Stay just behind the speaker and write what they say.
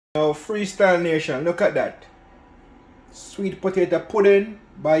Now, Freestyle Nation, look at that. Sweet potato pudding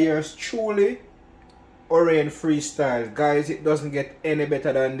by yours truly, Oraine Freestyle. Guys, it doesn't get any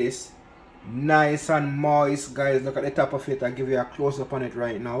better than this. Nice and moist, guys. Look at the top of it. I'll give you a close up on it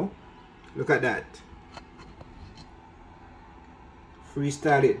right now. Look at that.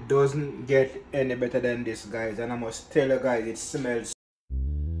 Freestyle, it doesn't get any better than this, guys. And I must tell you guys, it smells.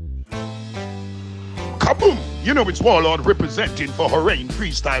 Kaboom! You know it's Warlord representing for Oraine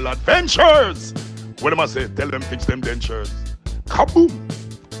Freestyle Adventures. What am I say? Tell them fix them dentures. Kaboom!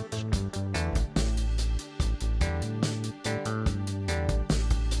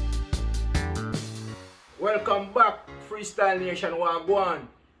 Welcome back, Freestyle Nation. Wagwan.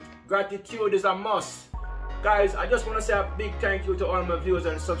 Gratitude is a must. Guys, I just want to say a big thank you to all my viewers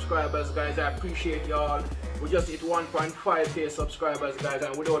and subscribers, guys. I appreciate y'all. We just hit 1.5k subscribers, guys,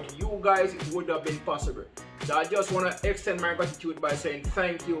 and without you guys, it would have been possible. So I just want to extend my gratitude by saying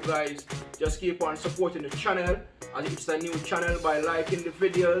thank you, guys. Just keep on supporting the channel, as it's a new channel, by liking the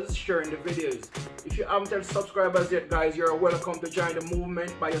videos, sharing the videos. If you haven't tell subscribers yet, guys, you're welcome to join the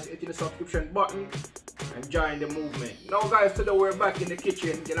movement by just hitting the subscription button and join the movement. Now, guys, today we're back in the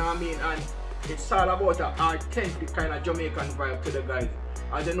kitchen, you know what I mean, and it's all about an authentic kind of Jamaican vibe to the guys.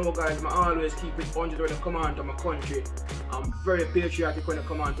 As you know, guys, I always keep it 100 when I come on to my country. I'm very patriotic when I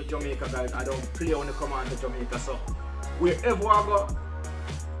come on to Jamaica, guys. I don't play when I come on to Jamaica. So wherever I go,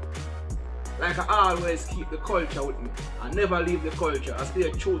 like I always keep the culture with me. I never leave the culture. I stay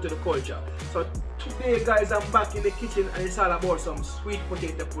true to the culture. So today, guys, I'm back in the kitchen and it's all about some sweet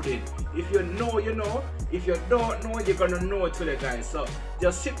potato pudding. If you know, you know. If you don't know, you're gonna know it today, guys. So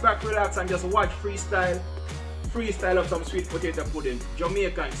just sit back, relax, and just watch freestyle of some sweet potato pudding,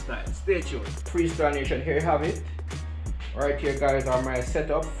 Jamaican style. Stay tuned. Freestyle Nation, here you have it. Right here, guys, are my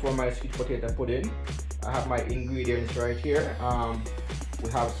setup for my sweet potato pudding. I have my ingredients right here. We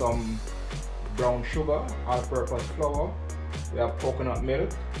have some brown sugar, all-purpose flour. We have coconut milk.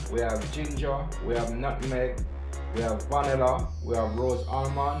 We have ginger. We have nutmeg. We have vanilla. We have rose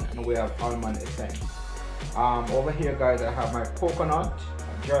almond, and we have almond essence. Over here, guys, I have my coconut,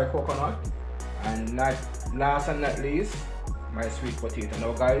 dry coconut, and last and not least, my sweet potato.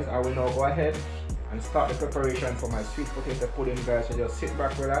 Now, guys, I will now go ahead and start the preparation for my sweet potato pudding, guys. So just sit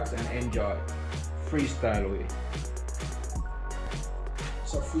back, relax, and enjoy. Freestyle way.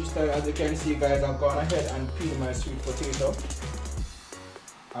 So freestyle, as you can see, guys, I've gone ahead and peeled my sweet potato.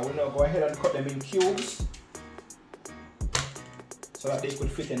 I will now go ahead and cut them in cubes so that they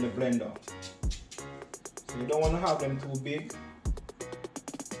could fit in the blender. So you don't want to have them too big.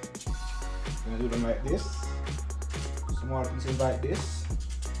 You're going to do them like this. Small pieces like this.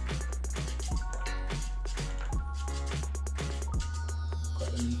 Cut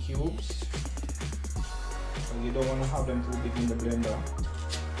them in cubes. So you don't want to have them too big in the blender.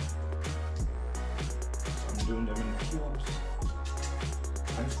 So I'm doing them in cubes.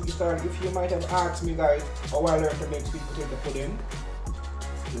 And freestyle, if you might have asked me, guys, how I learned to make sweet potato pudding,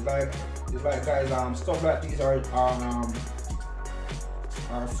 it's like guys, stuff like these are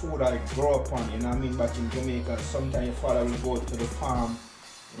food I grew up on, you know what I mean, back in Jamaica. Sometimes your father will go to the farm,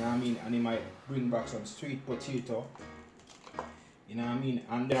 you know what I mean, and he might bring back some sweet potato, you know what I mean,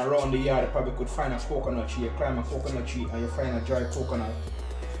 and then around the yard you probably could find a coconut tree. You climb a coconut tree and you find a dry coconut,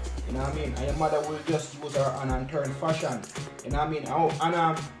 you know what I mean, and your mother will just use her hand and turn fashion, you know what I mean.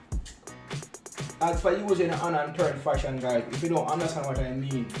 And as for using an hand and turn fashion, guys, if you don't understand what I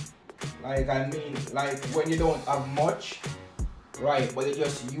mean like when you don't have much, right, but you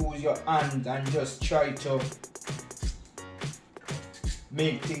just use your hand and just try to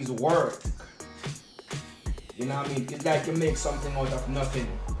make things work, you know what I mean. It's like you make something out of nothing,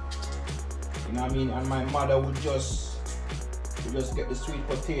 you know what I mean. And my mother would just get the sweet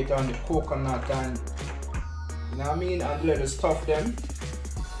potato and the coconut and, you know what I mean, and let us stuff them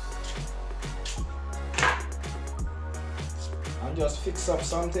and just fix up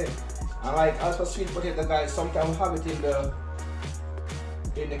something. And like as for sweet potato, guys, sometimes we have it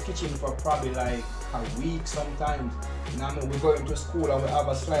in the kitchen for probably like a week sometimes. You know what I mean? We're going to school and we have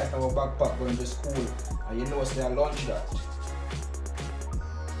a slice of our backpack going to school, and you know it's their lunch that.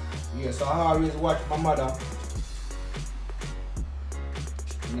 Yeah, so I always watch my mother,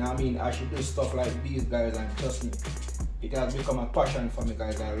 you know what I mean, I should do stuff like these, guys, and trust me, it has become a passion for me,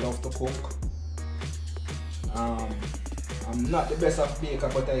 guys. I love to cook. I'm not the best of baker,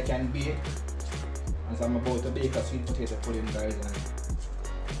 but I can bake, as I'm about to bake a sweet potato pudding, guys, and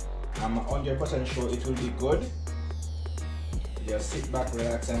I'm 100% sure it will be good. Just sit back,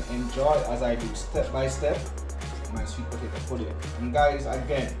 relax, and enjoy as I do step by step my sweet potato pudding. And guys,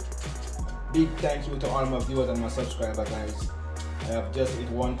 again, big thank you to all my viewers and my subscribers, guys. I have just hit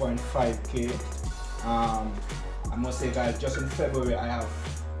 1.5k. I must say guys, just in February I have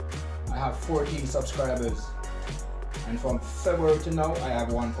 14 subscribers, and from February to now I have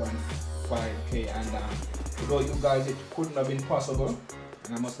 1.5k, and without you guys it couldn't have been possible.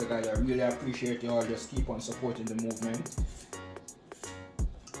 And I must say guys, I really appreciate you all. Just keep on supporting the movement.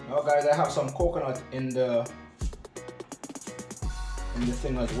 Now guys, I have some coconut in the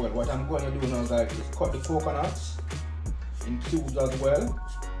thing as well. What I'm going to do now guys is cut the coconuts in cubes as well,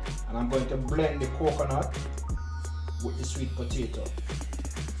 and I'm going to blend the coconut with the sweet potato.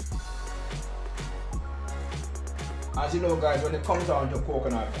 As you know guys, when it comes down to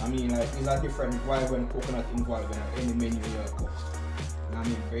coconut, I mean like there's a different vibe when coconut involved in any menu you cook. I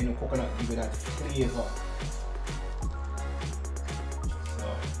mean, you know, coconut give it that flavor. So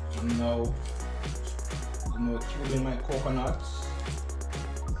I'm now cubing my coconuts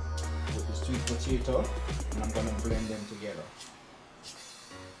with the sweet potato, and I'm gonna blend them together.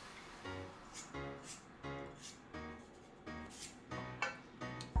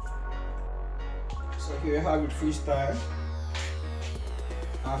 So here you have it, freestyle.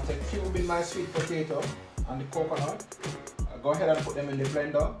 After cubing my sweet potato and the coconut, I'll go ahead and put them in the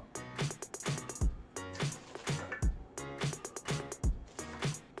blender.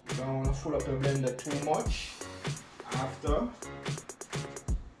 Don't want to fill up the blender too much. After,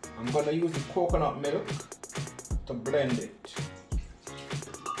 I'm going to use the coconut milk to blend it.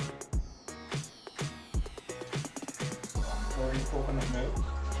 So I'm pouring coconut milk.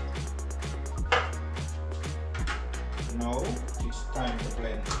 Now it's time to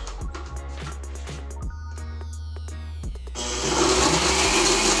blend it.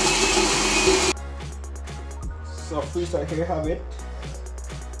 So freestyle, here you have it.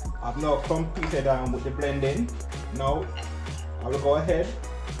 I've now completed with the blending. Now I will go ahead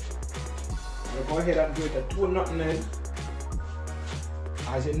and grate 2 nutmeg.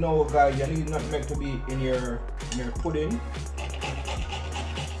 As you know guys, you need nutmeg to be in your pudding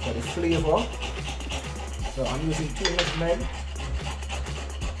for the flavor. So I'm using 2 nutmeg,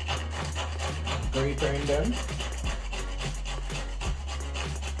 grating them.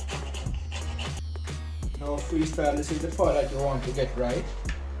 Now freestyle, this is the part that you want to get right.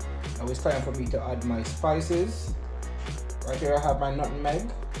 Now it's time for me to add my spices. Right here I have my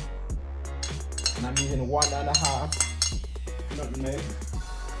nutmeg, and I'm using 1.5 nutmeg.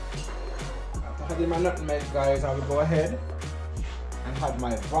 After adding my nutmeg guys, I will go ahead and add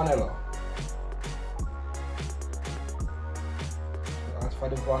my vanilla. So as for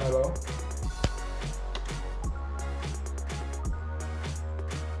the vanilla,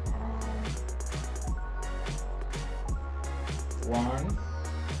 one,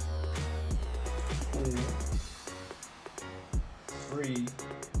 2, 3,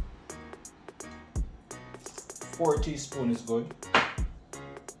 4 teaspoons is good.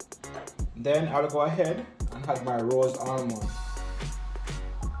 Then I'll go ahead and add my rose almond.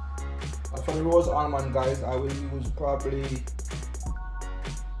 For the rose almond guys, I will use probably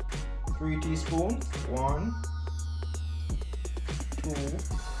 3 teaspoons. 1, 2,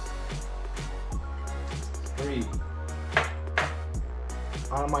 3.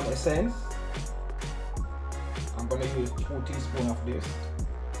 Almond essence, I'm going to use 2 teaspoons of this.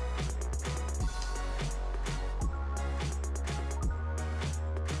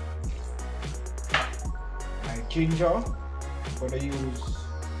 My ginger, I'm going to use,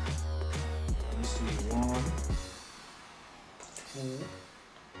 let me see, 1, 2,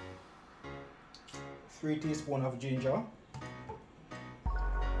 3 teaspoons of ginger.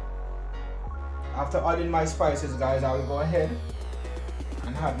 After adding my spices guys, I will go ahead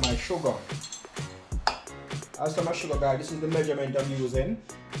and add my sugar. As for my sugar guys, this is the measurement I'm using.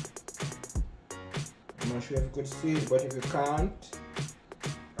 I'm not sure if you could see it, but if you can't,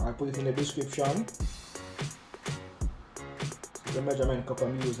 I'll put it in the description. This is the measurement cup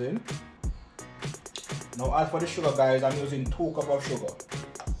I'm using. Now as for the sugar guys, I'm using 2 cups of sugar.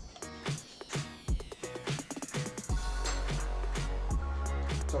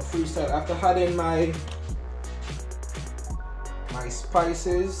 So freestyle, after adding my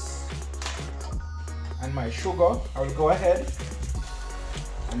spices and my sugar, I will go ahead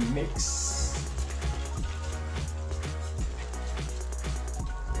and mix.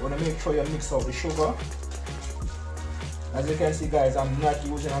 You want to make sure you mix out the sugar. As you can see guys, I'm not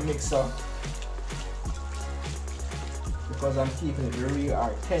using a mixer because I'm keeping it the real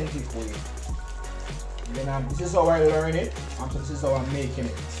authentic way. And then this is how I learn it, and so this is how I'm making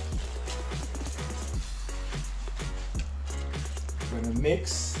it. When you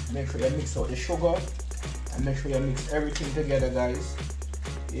mix, make sure you mix out the sugar and make sure you mix everything together guys,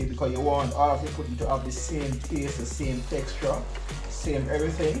 because you want all of the pudding to have the same taste, the same texture. same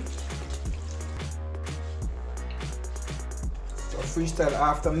everything. So freestyle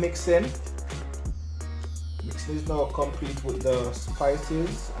after mixing. Mixing is now complete with the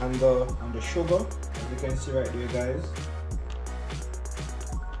spices and the sugar, as you can see right there, guys.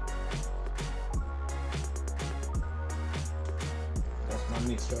 That's my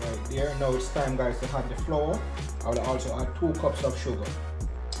mixture right there. Now it's time, guys, to add the flour. I will also add 2 cups of sugar,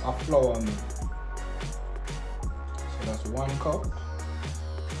 of flour, I mean. So that's 1 cup.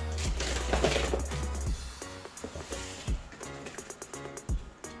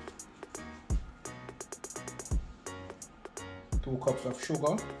 Two cups of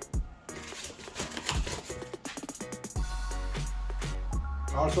sugar.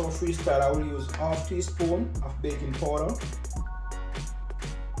 Also freestyle, I will use ½ teaspoon of baking powder.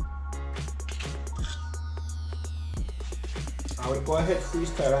 I will go ahead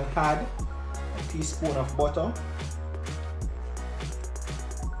freestyle and add a teaspoon of butter.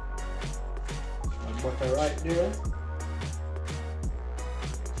 Butter right there.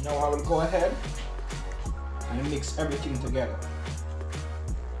 Now I will go ahead and mix everything together.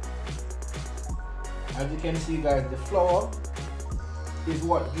 As you can see, guys, the flour is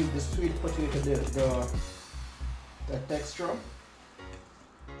what gives the sweet potato the texture.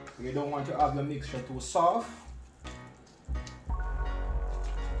 You don't want to have the mixture too soft.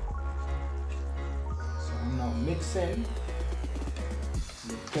 So I'm now mixing.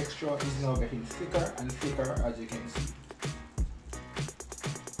 The texture is now getting thicker and thicker, as you can see.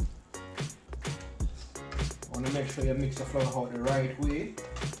 I want to make sure you mix the flour out the right way.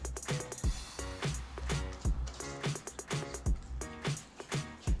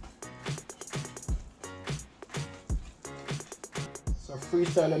 So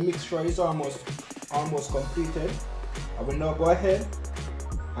freestyle, the mixture is almost completed. I will now go ahead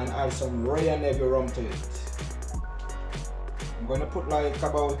and add some Oraine heavy rum to it. I'm going to put like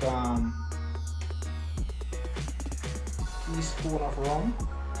about teaspoon of rum.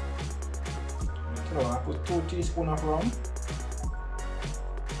 I put 2 teaspoons of rum.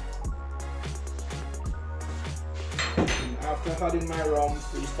 And after adding my rum,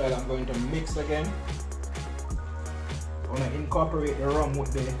 freestyle, I'm going to mix again. I'm going to incorporate the rum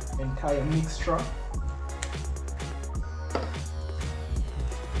with the entire mixture.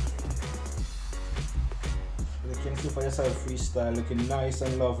 You can see for yourself, freestyle looking nice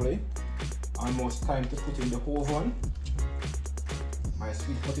and lovely. Almost time to put in the oven. My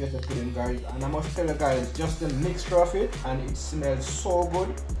sweet potato pudding, guys, and I must tell you guys, just the mixture of it, and it smells so good.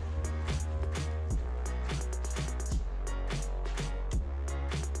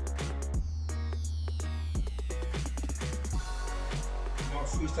 Now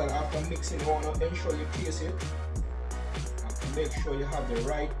freestyle, after mixing, you want to ensure you taste it. You have to make sure you have the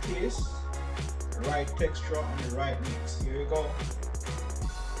right taste, the right texture, and the right mix. Here you go.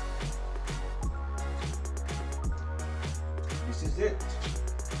 This is it.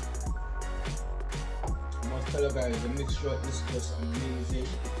 I must tell you guys, the mixture is just amazing.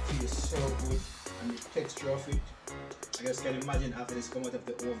 It tastes so good, and the texture of it, I just can imagine after this come out of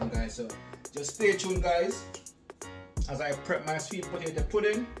the oven, guys. So just stay tuned, guys, as I prep my sweet potato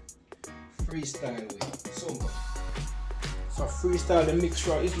pudding. Freestyle way. So freestyle, the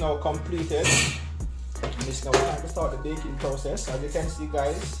mixture is now completed, and it's now time to start the baking process. As you can see,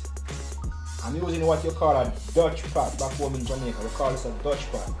 guys, I'm using what you call a Dutch pot back home in Jamaica. We call this a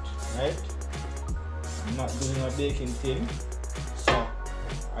Dutch pot, right? I'm not using a baking tin. So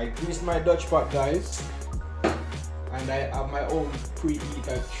I grease my Dutch pot, guys, and I have my own preheat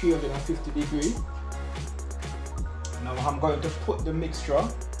at 350 degrees. Now I'm going to put the mixture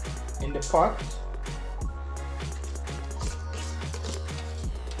in the pot.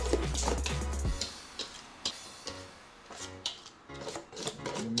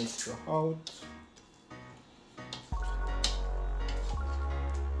 The mixture out.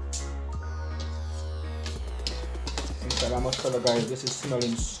 I must tell you guys, this is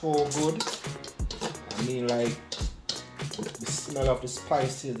smelling so good. I mean, like, the smell of the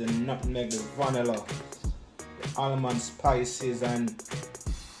spices, the nutmeg, the vanilla, the almond spices, and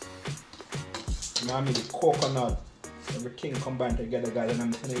you know what I mean, the coconut, everything combined together, guys. And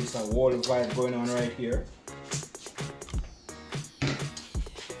I'm telling you, it's a whole vibe going on right here.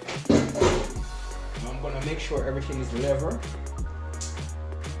 I'm gonna make sure everything is level.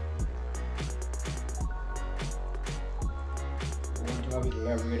 Have it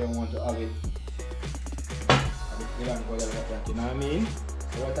level, you don't want to have it you don't go like that, you know what I mean?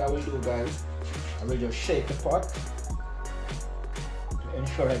 So what I will do, guys, I will just shake the pot to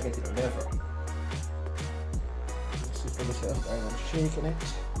ensure I get it level. See for yourself, guys, I'm shaking it.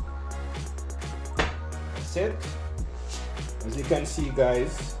 That's it. As you can see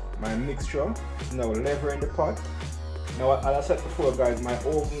guys, my mixture is now level in the pot. Now as I said before guys, my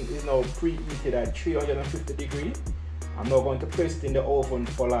oven is now preheated at 350 degrees. I'm now going to place it in the oven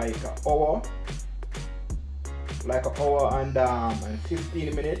for like an hour. Like an hour and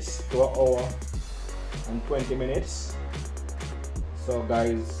 15 minutes to an hour and 20 minutes. So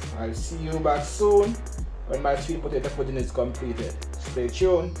guys, I'll see you back soon when my sweet potato pudding is completed. Stay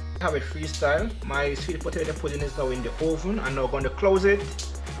tuned. I have it freestyle. My sweet potato pudding is now in the oven. I'm now going to close it.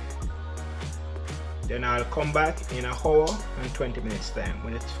 Then I'll come back in an hour and 20 minutes time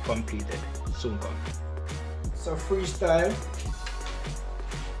when it's completed. Soon come. So freestyle,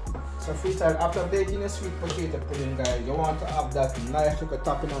 after baking a sweet potato pudding guys, you want to have that nice little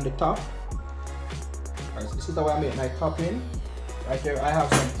topping on the top. Right, so this is how I make my topping. Right here I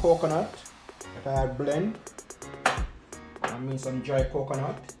have some coconut that I have blend. I mean some dry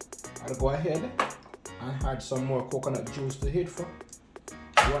coconut. I'll go ahead and add some more coconut juice to it for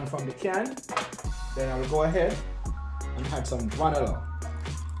one from the can. Then I'll go ahead and add some vanilla.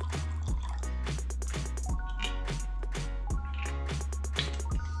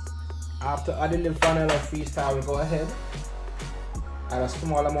 After adding the vanilla freestyle, I will go ahead, add a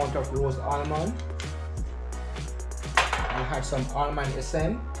small amount of roast almond, and add some almond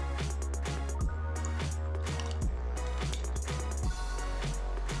essence.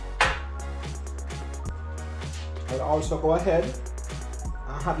 I'll also go ahead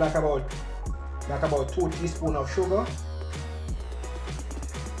and add like about 2 teaspoons of sugar.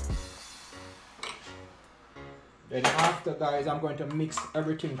 Then after guys, I'm going to mix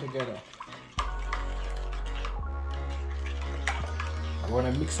everything together. I'm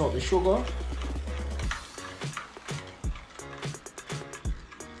going to mix out the sugar.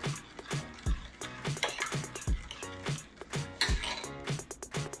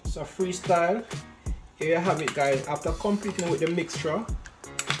 So freestyle, here you have it guys. After completing with the mixture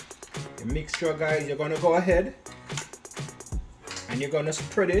guys, you're going to go ahead and you're going to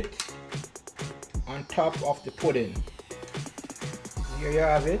spread it on top of the pudding. Here you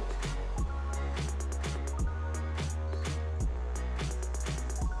have it.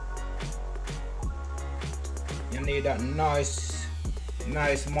 You need that nice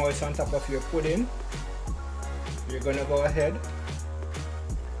moist on top of your pudding. You're gonna go ahead,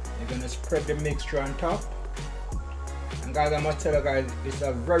 you're gonna spread the mixture on top. And guys, I must tell you guys, it's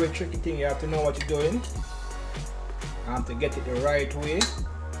a very tricky thing. You have to know what you're doing and to get it the right way.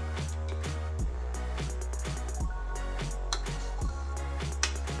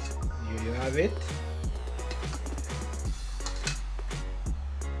 Have it.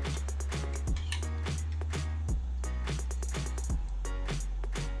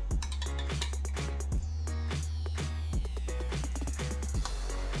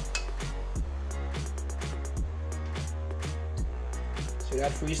 So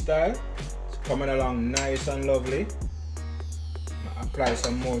that freestyle is coming along nice and lovely. I'll apply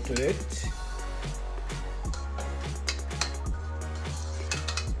some more to it.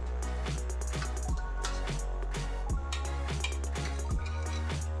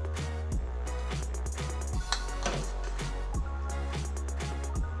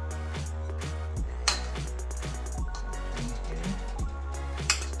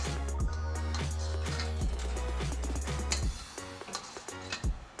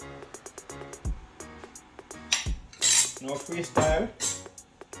 Now freestyle,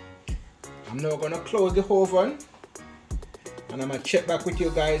 I'm now gonna close the oven and I'm gonna check back with you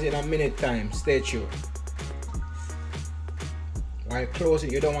guys in a minute time. Stay tuned. While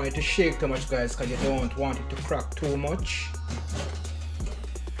closing, you don't want it to shake too much guys, because you don't want it to crack too much.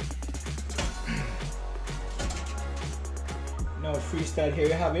 Now freestyle, here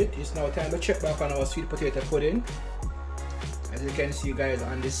you have it. It's now time to check back on our sweet potato pudding. As you can see guys,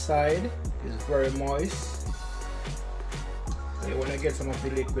 on this side it's very moist. So you want to get some of the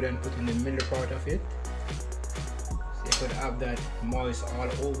liquid and put in the middle part of it. So you could have that moist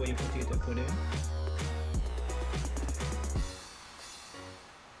all over your potato pudding.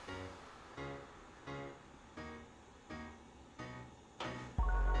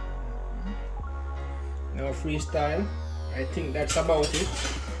 Now freestyle, I think that's about it.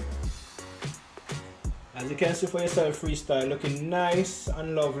 As you can see for yourself, freestyle looking nice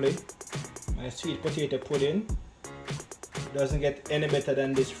and lovely. My sweet potato pudding doesn't get any better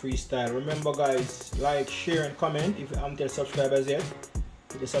than this freestyle. Remember guys, like, share and comment. If you haven't yet subscribed as yet,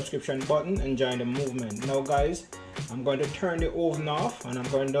 hit the subscription button and join the movement. Now guys, I'm going to turn the oven off and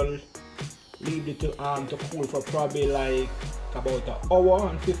I'm going to leave it to cool for probably like about an hour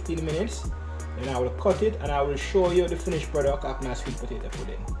and 15 minutes. Then I will cut it and I will show you the finished product of my sweet potato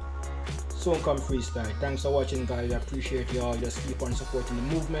pudding. Soon come freestyle. Thanks for watching, guys. I appreciate y'all. Just keep on supporting the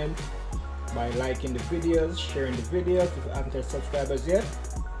movement by liking the videos, sharing the videos. If you haven't hit subscribers yet,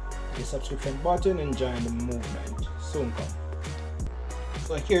 hit the subscription button and join the movement. Soon come.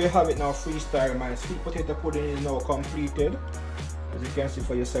 So here you have it now, freestyle. My sweet potato pudding is now completed. As you can see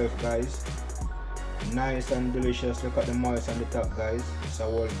for yourself, guys. Nice and delicious. Look at the moist on the top, guys. It's a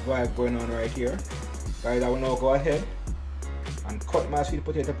whole vibe going on right here. Guys, I will now go ahead and cut my sweet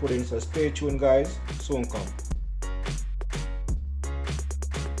potato pudding, so stay tuned, guys. Soon come.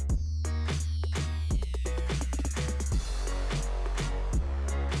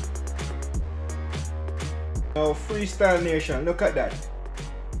 Now freestyle nation, look at that.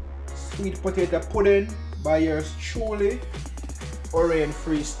 Sweet potato pudding by yours truly, Oraine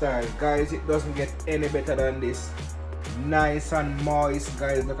freestyle. Guys, it doesn't get any better than this. Nice and moist,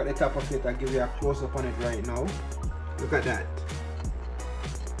 guys. Look at the top of it. I'll give you a close up on it right now. Look at that.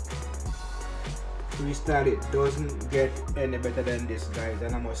 Freestyle, it doesn't get any better than this, guys.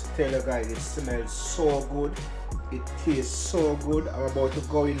 And I must tell you guys, it smells so good. It tastes so good. I'm about to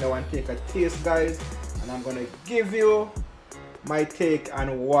go in now and take a taste, guys. And I'm gonna give you my take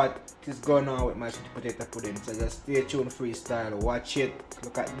on what is going on with my sweet potato pudding. So just stay tuned, freestyle. Watch it.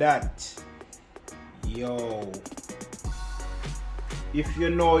 Look at that. Yo. If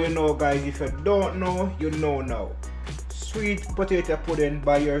you know, you know, guys. If you don't know, you know now. Sweet potato pudding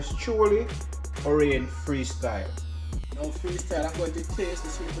by yours truly, Oraine freestyle. Now freestyle, I'm going to taste the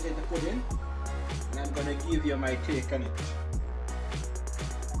sweet potato pudding and I'm going to give you my take on it.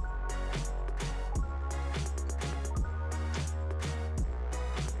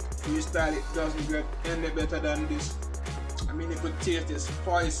 Freestyle, it doesn't get any better than this. I mean, you could taste the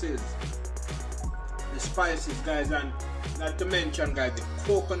spices. The spices, guys, and not to mention, guys, the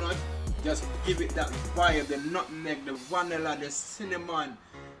coconut. Just give it that vibe, the nutmeg, the vanilla, the cinnamon.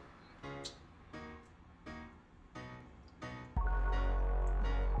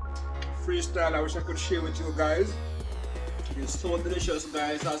 Freestyle, I wish I could share with you guys. It's so delicious,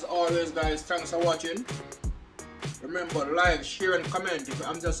 guys. As always, guys, thanks for watching. Remember, like, share and comment. If you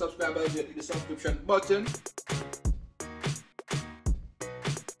haven't subscribed yet, hit the subscription button.